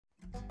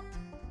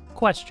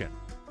Question: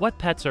 what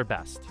pets are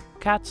best,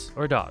 cats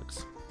or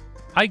dogs?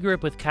 I grew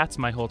up with cats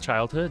my whole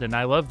childhood, and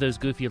I love those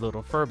goofy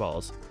little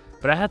furballs,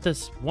 but I had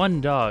this one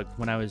dog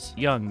when I was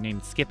young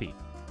named Skippy.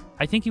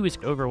 I think he was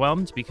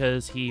overwhelmed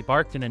because he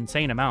barked an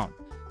insane amount.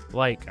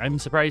 Like, I'm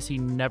surprised he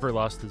never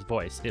lost his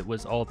voice. It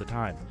was all the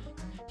time.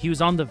 He was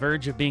on the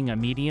verge of being a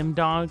medium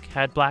dog,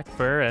 had black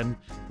fur, and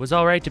was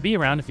alright to be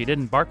around if he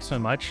didn't bark so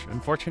much.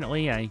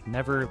 Unfortunately, I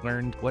never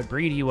learned what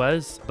breed he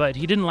was, but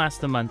he didn't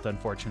last a month,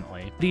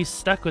 unfortunately. But he's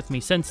stuck with me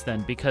since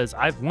then because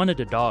I've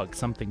wanted a dog,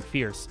 something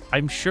fierce.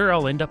 I'm sure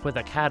I'll end up with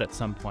a cat at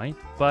some point,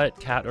 but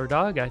cat or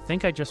dog, I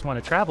think I just want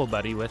a travel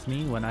buddy with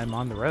me when I'm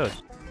on the road.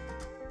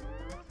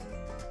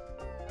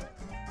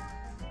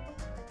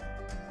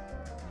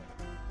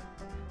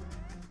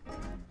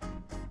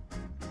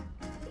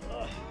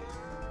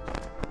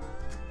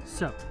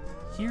 So,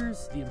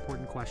 here's the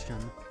important question.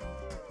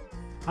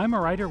 I'm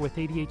a writer with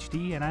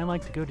ADHD and I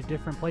like to go to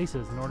different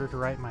places in order to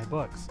write my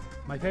books.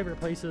 My favorite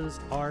places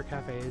are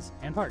cafes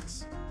and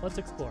parks. Let's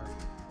explore.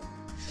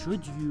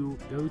 Should you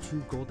go to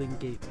Golden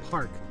Gate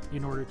Park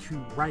in order to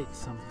write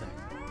something?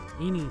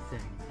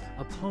 Anything?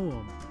 A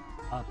poem?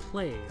 A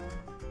play?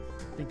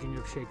 Thinking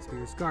of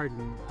Shakespeare's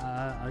Garden?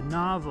 A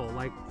novel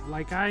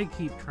like I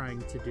keep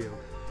trying to do.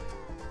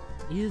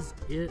 Is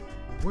it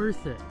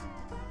worth it?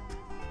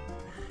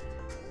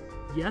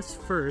 Yes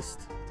first,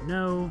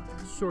 no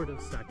sort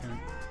of second.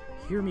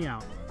 Hear me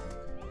out.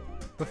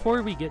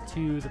 Before we get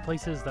to the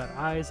places that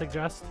I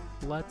suggest,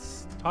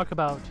 let's talk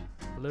about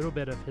a little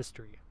bit of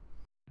history.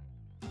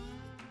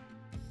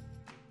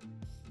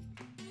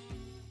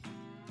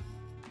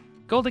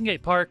 Golden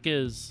Gate Park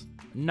is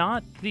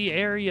not the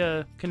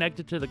area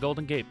connected to the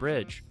Golden Gate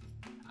Bridge.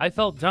 I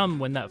felt dumb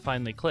when that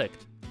finally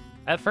clicked.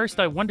 At first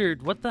I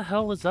wondered what the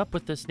hell is up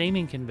with this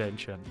naming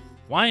convention.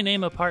 Why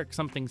name a park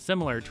something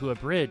similar to a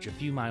bridge a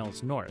few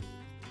miles north?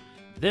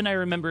 Then I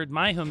remembered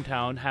my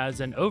hometown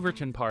has an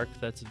Overton Park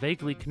that's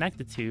vaguely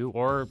connected to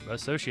or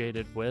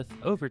associated with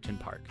Overton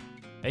Park.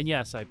 And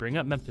yes, I bring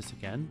up Memphis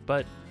again,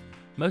 but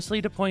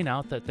mostly to point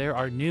out that there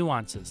are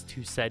nuances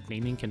to said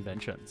naming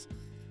conventions.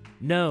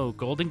 No,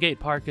 Golden Gate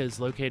Park is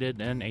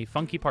located in a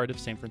funky part of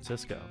San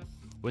Francisco,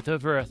 with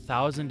over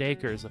 1,000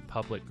 acres of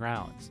public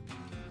grounds.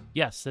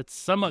 Yes, it's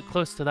somewhat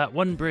close to that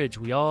one bridge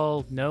we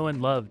all know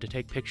and love to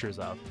take pictures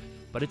of,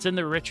 but it's in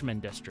the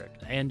Richmond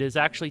district and is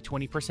actually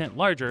 20%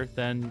 larger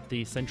than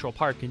the Central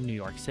Park in New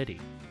York City.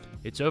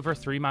 It's over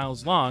 3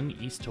 miles long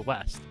east to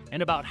west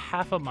and about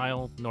half a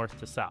mile north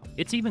to south.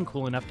 It's even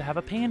cool enough to have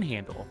a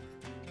panhandle.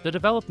 The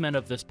development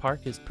of this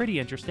park is pretty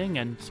interesting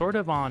and sort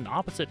of on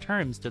opposite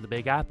terms to the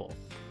Big Apple.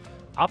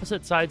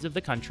 Opposite sides of the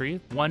country,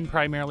 one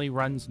primarily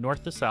runs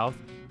north to south,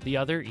 the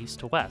other east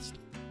to west.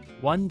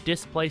 One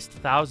displaced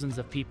thousands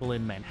of people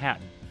in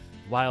Manhattan,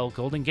 while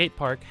Golden Gate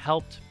Park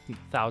helped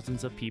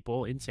thousands of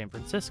people in San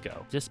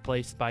Francisco,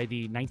 displaced by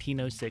the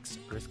 1906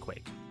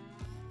 earthquake.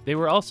 They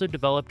were also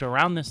developed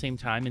around the same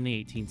time in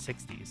the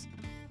 1860s.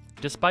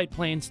 Despite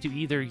plans to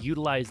either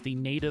utilize the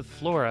native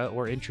flora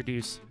or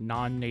introduce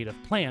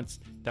non-native plants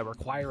that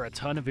require a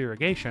ton of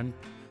irrigation,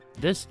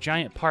 this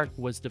giant park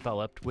was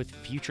developed with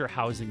future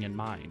housing in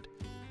mind.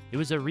 It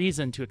was a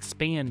reason to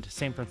expand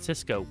San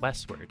Francisco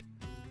westward.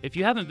 If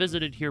you haven't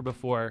visited here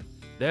before,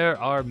 there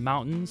are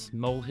mountains,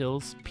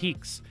 molehills,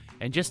 peaks,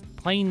 and just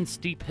plain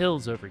steep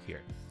hills over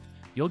here.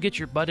 You'll get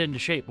your butt into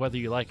shape whether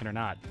you like it or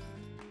not.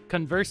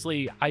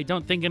 Conversely, I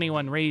don't think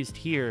anyone raised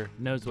here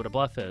knows what a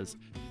bluff is.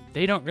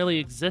 They don't really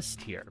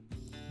exist here.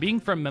 Being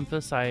from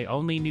Memphis, I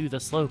only knew the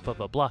slope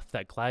of a bluff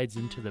that glides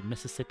into the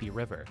Mississippi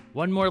River.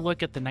 One more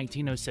look at the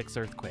 1906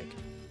 earthquake.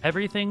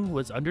 Everything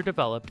was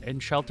underdeveloped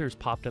and shelters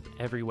popped up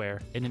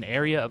everywhere in an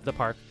area of the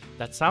park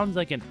that sounds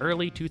like an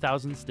early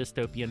 2000s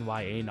dystopian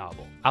YA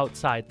novel,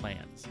 Outside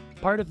Lands.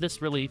 Part of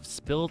this relief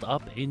spilled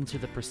up into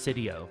the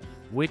Presidio,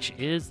 which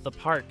is the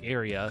park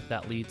area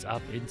that leads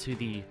up into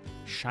the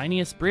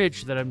shiniest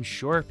bridge that I'm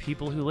sure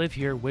people who live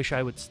here wish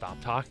I would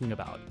stop talking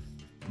about.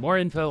 More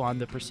info on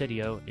the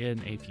Presidio in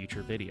a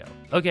future video.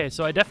 Okay,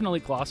 so I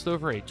definitely glossed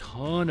over a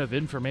ton of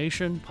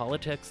information,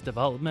 politics,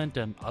 development,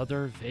 and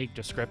other vague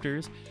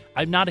descriptors.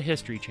 I'm not a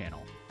history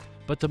channel,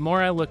 but the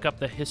more I look up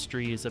the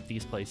histories of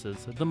these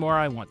places, the more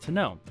I want to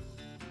know.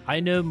 I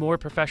know more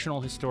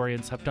professional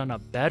historians have done a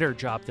better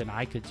job than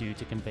I could do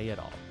to convey it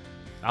all.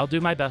 I'll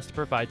do my best to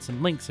provide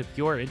some links if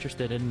you're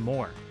interested in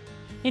more.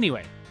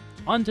 Anyway,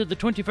 on to the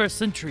 21st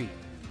century.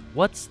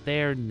 What's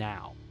there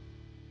now?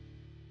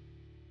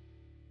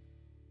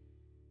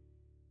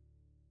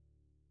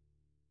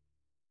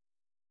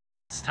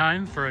 It's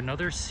time for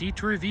another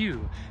seat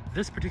review.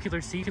 This particular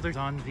seat is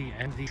on the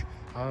end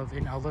of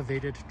an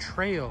elevated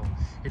trail.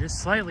 It is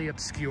slightly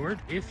obscured.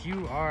 If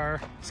you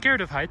are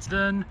scared of heights,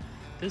 then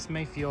this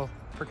may feel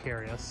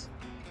precarious.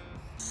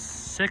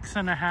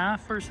 6.5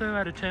 or so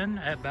out of 10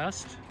 at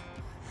best.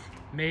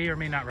 May or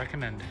may not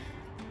recommend.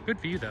 Good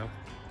view though.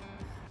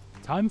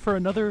 Time for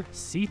another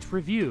seat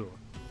review.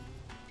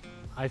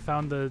 I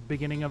found the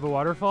beginning of a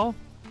waterfall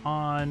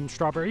on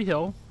Strawberry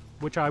Hill,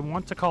 which I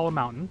want to call a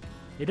mountain.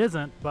 It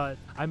isn't, but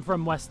I'm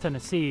from West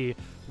Tennessee,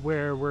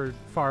 where we're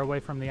far away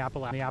from the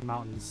Appalachian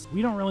Mountains.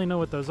 We don't really know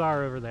what those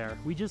are over there.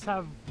 We just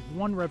have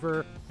one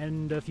river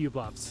and a few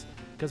bluffs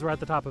because we're at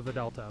the top of a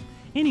delta.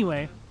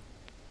 Anyway,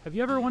 have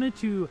you ever wanted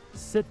to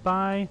sit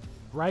by,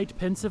 write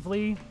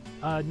pensively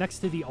next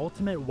to the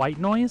ultimate white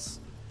noise?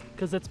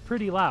 Because it's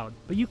pretty loud,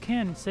 but you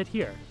can sit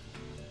here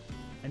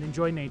and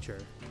enjoy nature.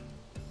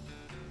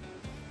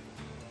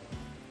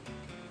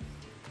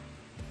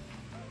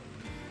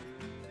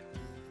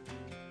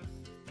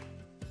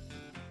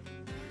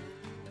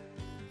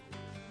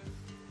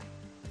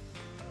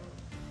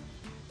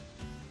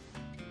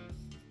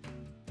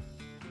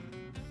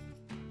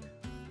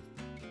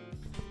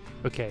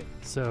 Okay,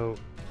 so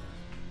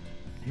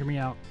hear me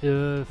out.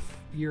 If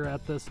you're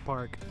at this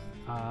park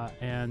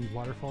and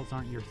waterfalls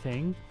aren't your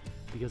thing,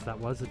 because that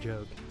was a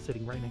joke,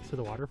 sitting right next to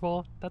the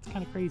waterfall, that's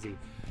kind of crazy.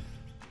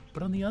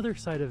 But on the other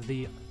side of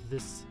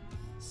this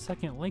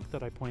second link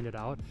that I pointed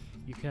out,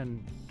 you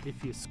can,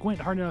 if you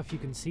squint hard enough, you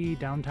can see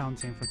downtown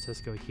San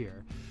Francisco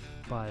here.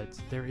 But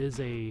there is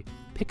a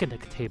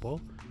picnic table,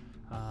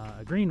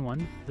 a green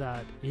one,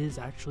 that is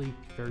actually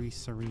very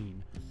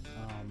serene.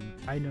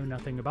 I know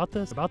nothing about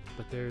this, but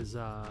there's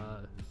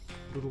a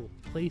little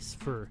place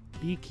for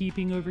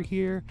beekeeping over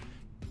here.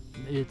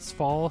 It's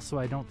fall, so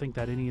I don't think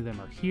that any of them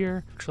are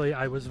here. Actually,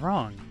 I was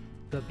wrong.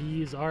 The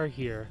bees are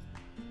here,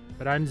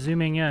 but I'm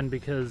zooming in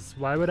because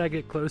why would I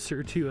get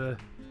closer to a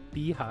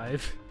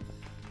beehive?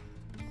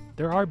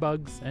 There are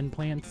bugs and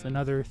plants and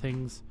other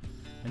things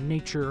and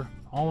nature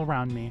all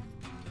around me.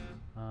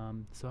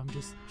 So I'm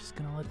just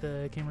gonna let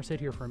the camera sit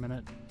here for a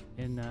minute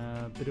in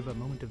a bit of a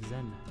moment of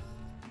zen.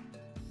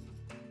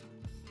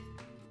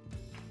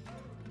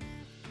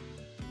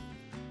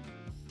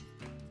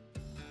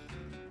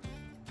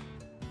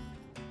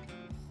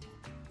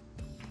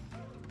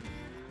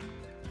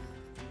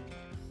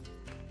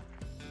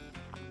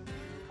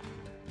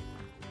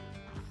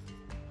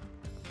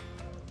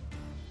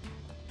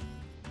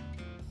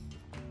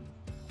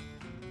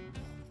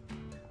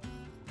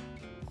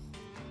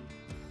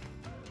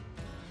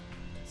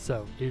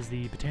 So, is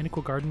the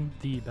Botanical Garden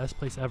the best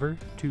place ever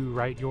to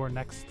write your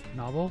next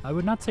novel? I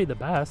would not say the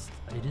best.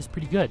 It is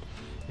pretty good.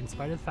 In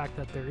spite of the fact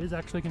that there is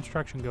actually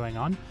construction going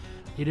on,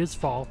 it is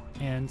fall,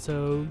 and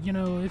so, you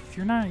know, if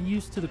you're not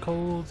used to the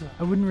cold,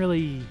 I wouldn't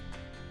really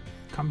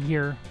come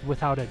here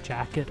without a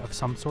jacket of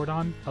some sort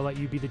on. I'll let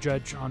you be the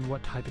judge on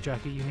what type of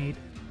jacket you need.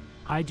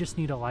 I just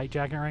need a light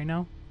jacket right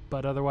now,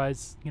 but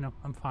otherwise, you know,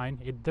 I'm fine.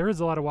 There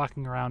is a lot of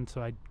walking around,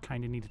 so I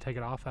kind of need to take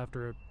it off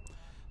after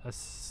a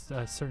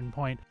certain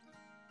point.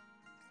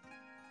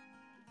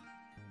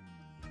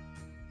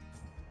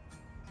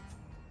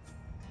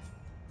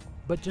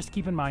 But just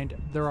keep in mind,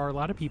 there are a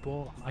lot of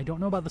people. I don't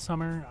know about the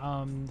summer.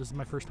 This is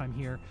my first time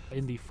here.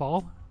 In the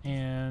fall,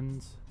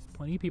 and there's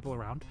plenty of people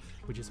around,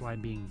 which is why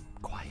I'm being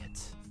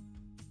quiet.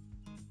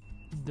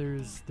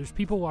 There's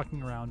people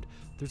walking around.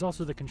 There's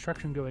also the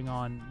construction going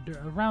on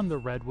around the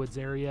Redwoods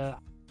area.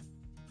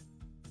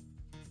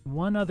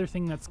 One other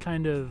thing that's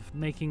kind of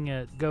making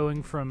it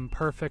going from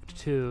perfect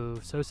to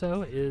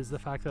so-so is the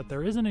fact that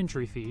there is an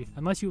entry fee.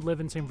 Unless you live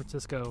in San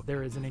Francisco,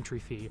 there is an entry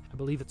fee. I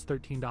believe it's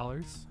 $13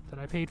 that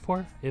I paid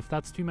for. If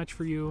that's too much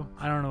for you,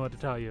 I don't know what to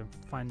tell you.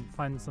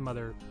 Find some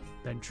other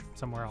bench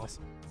somewhere else.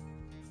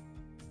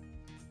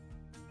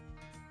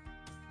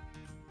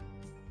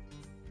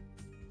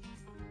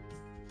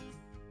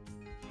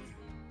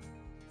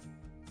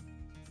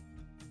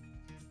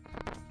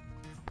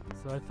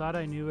 So I thought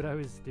I knew what I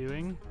was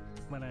doing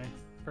when I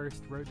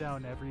first wrote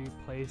down every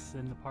place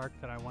in the park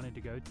that I wanted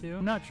to go to.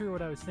 I'm not sure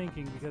what I was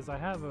thinking because I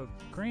have a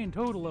grand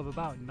total of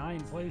about 9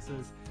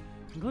 places,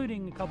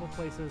 including a couple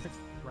places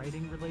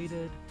writing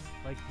related,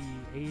 like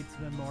the AIDS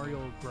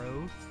Memorial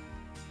Grove.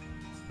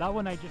 That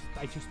one I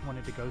just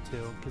wanted to go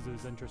to because it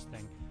was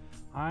interesting.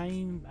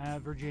 I'm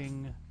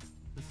averaging,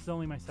 this is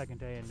only my second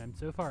day, and I'm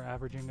so far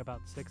averaging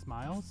about 6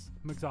 miles.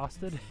 I'm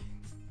exhausted.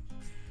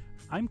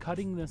 I'm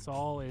cutting this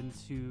all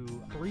into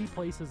 3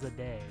 places a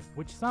day,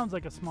 which sounds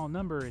like a small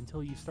number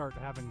until you start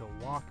having to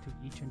walk to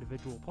each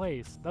individual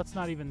place. That's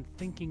not even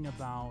thinking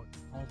about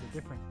all the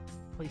different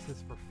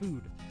places for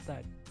food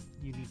that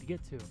you need to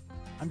get to.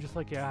 I'm just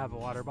lucky I have a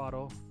water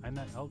bottle. I'm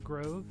at Elk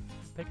Grove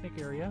picnic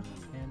area,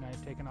 and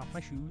I've taken off my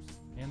shoes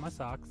and my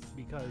socks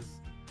because,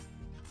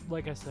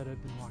 like I said,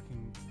 I've been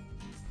walking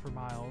for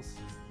miles.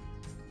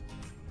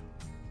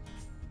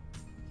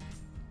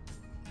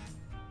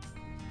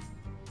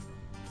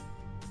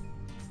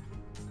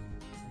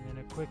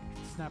 Quick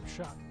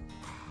snapshot.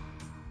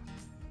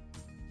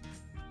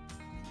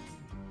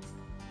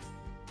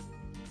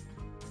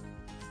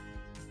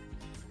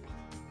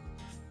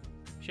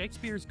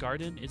 Shakespeare's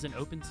Garden is an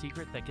open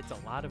secret that gets a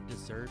lot of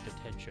deserved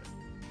attention.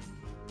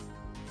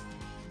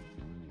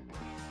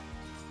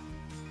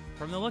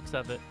 From the looks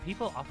of it,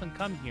 people often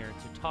come here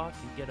to talk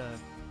and get a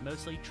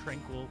mostly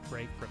tranquil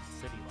break from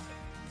city life.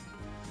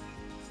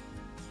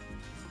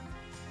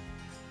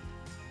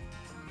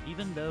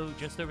 Even though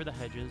just over the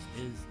hedges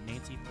is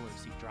Nancy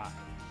Pelosi Drive.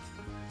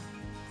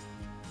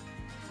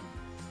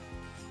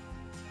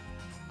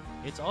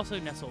 It's also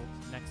nestled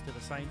next to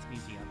the Science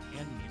Museum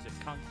and Music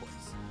Concourse.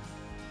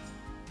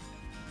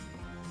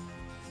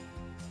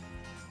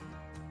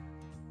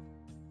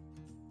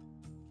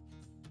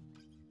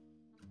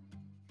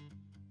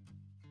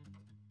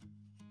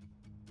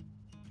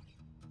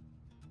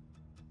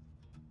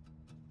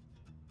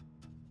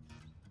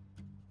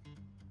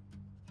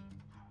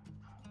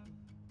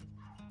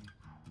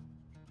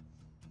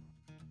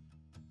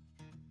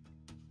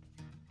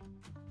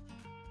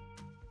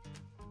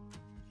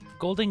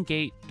 Golden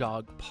Gate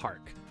Dog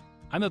Park.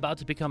 I'm about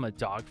to become a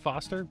dog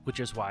foster, which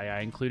is why I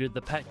included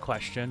the pet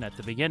question at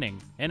the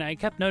beginning, and I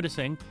kept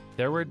noticing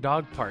there were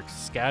dog parks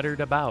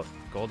scattered about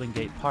Golden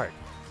Gate Park.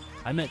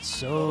 I met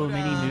so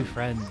many new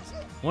friends.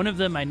 One of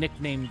them I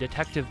nicknamed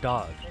Detective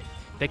Dog.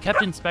 They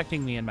kept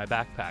inspecting me in my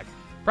backpack,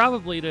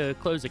 probably to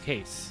close a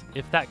case,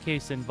 if that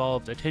case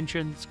involved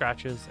attention,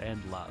 scratches,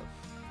 and love.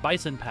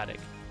 Bison paddock.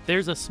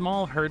 There's a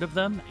small herd of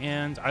them,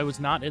 and I was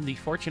not in the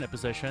fortunate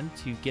position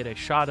to get a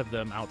shot of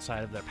them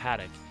outside of their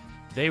paddock.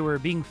 They were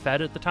being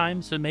fed at the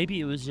time, so maybe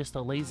it was just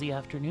a lazy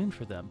afternoon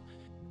for them.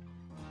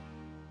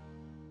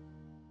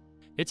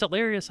 It's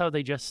hilarious how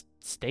they just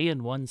stay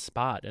in one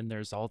spot and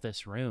there's all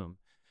this room.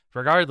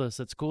 Regardless,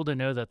 it's cool to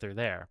know that they're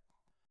there.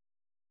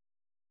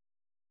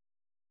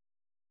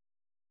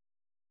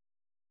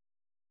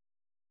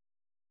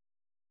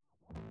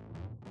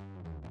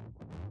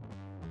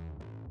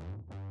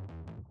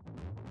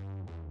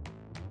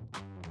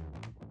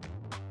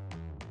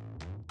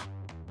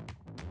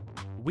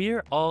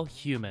 We're all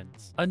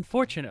humans.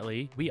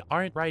 Unfortunately, we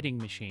aren't writing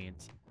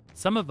machines.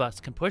 Some of us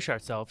can push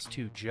ourselves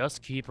to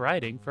just keep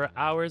writing for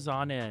hours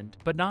on end,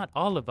 but not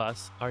all of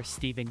us are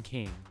Stephen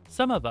King.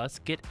 Some of us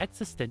get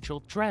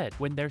existential dread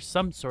when there's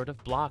some sort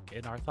of block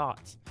in our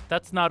thoughts.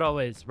 That's not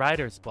always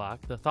writer's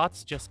block, the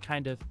thoughts just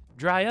kind of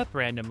dry up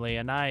randomly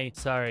and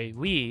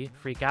we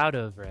freak out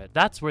over it.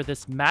 That's where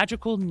this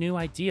magical new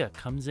idea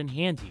comes in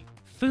handy.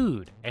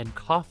 Food and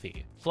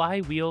coffee.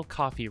 Flywheel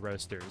Coffee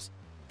Roasters.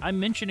 I'm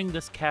mentioning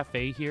this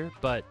cafe here,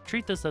 but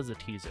treat this as a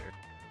teaser.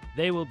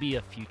 They will be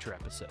a future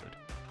episode.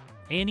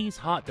 Annie's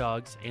Hot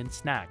Dogs and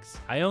Snacks.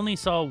 I only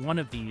saw one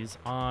of these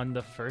on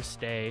the first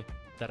day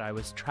that I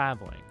was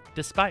traveling.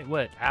 Despite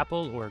what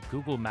Apple or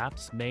Google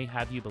Maps may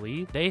have you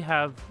believe, they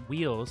have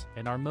wheels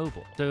and are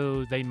mobile.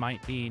 So they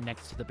might be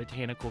next to the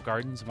Botanical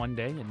Gardens one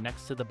day and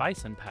next to the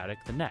Bison Paddock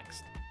the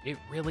next. It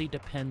really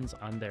depends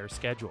on their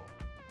schedule.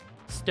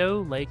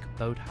 Stowe Lake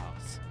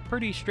Boathouse.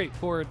 Pretty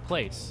straightforward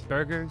place.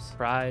 Burgers,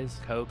 fries,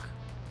 Coke.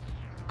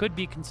 Could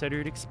be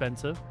considered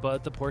expensive,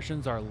 but the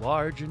portions are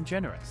large and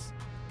generous.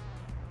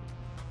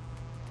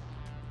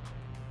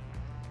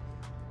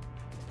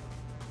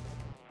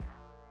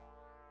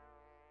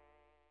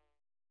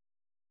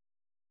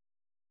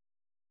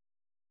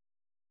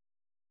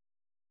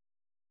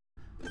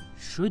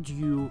 Should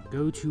you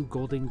go to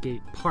Golden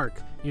Gate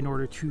Park in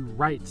order to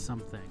write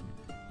something,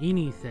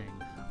 anything?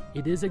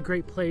 It is a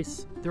great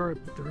place. There are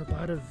a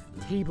lot of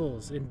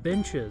tables and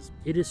benches.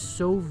 It is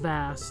so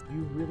vast.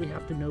 You really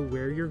have to know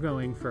where you're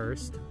going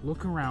first.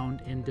 Look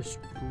around and just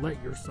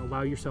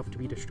allow yourself to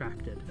be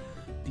distracted,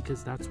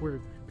 because that's where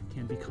it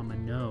can become a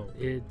no.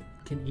 It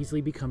can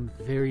easily become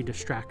very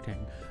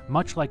distracting,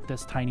 much like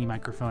this tiny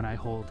microphone I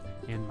hold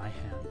in my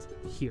hand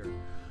here.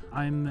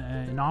 I'm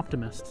an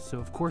optimist, so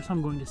of course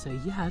I'm going to say,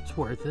 yeah, it's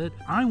worth it.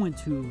 I went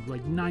to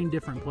like 9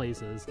 different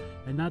places,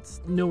 and that's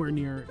nowhere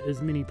near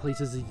as many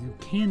places as you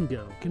can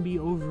go. It can be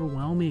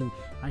overwhelming.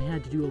 I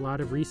had to do a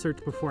lot of research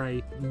before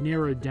I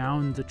narrowed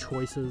down the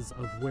choices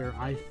of where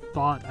I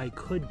thought I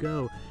could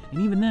go.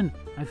 And even then,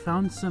 I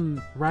found some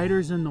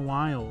writers in the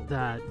wild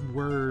that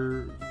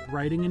were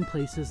writing in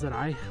places that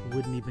I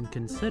wouldn't even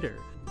consider.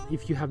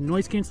 If you have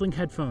noise-canceling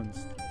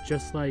headphones,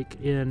 just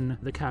like in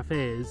the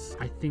cafes,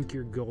 I think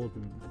you're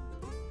golden.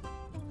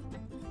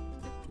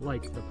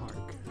 Like the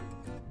park.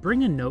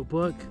 Bring a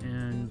notebook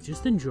and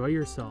just enjoy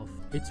yourself.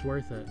 It's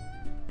worth it.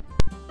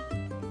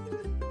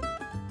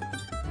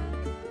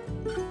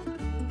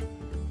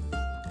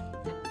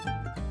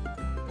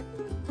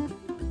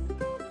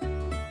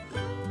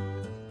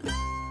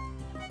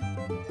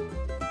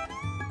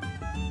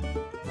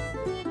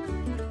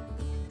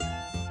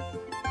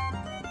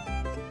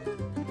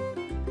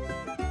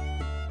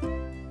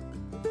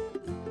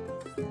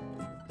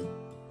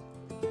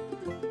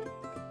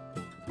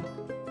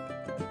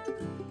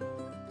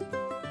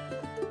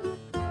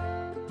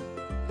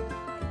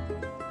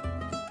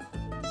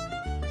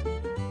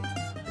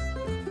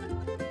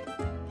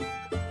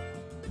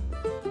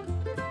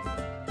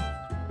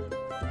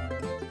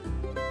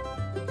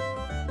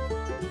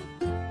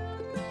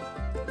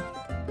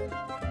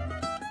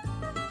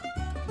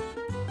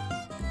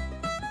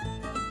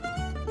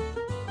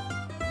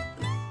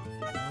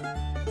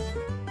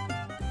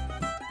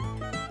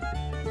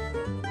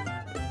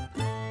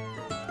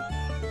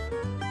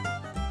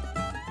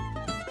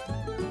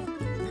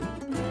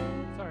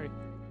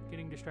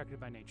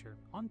 Distracted by nature.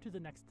 On to the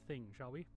next thing, shall we?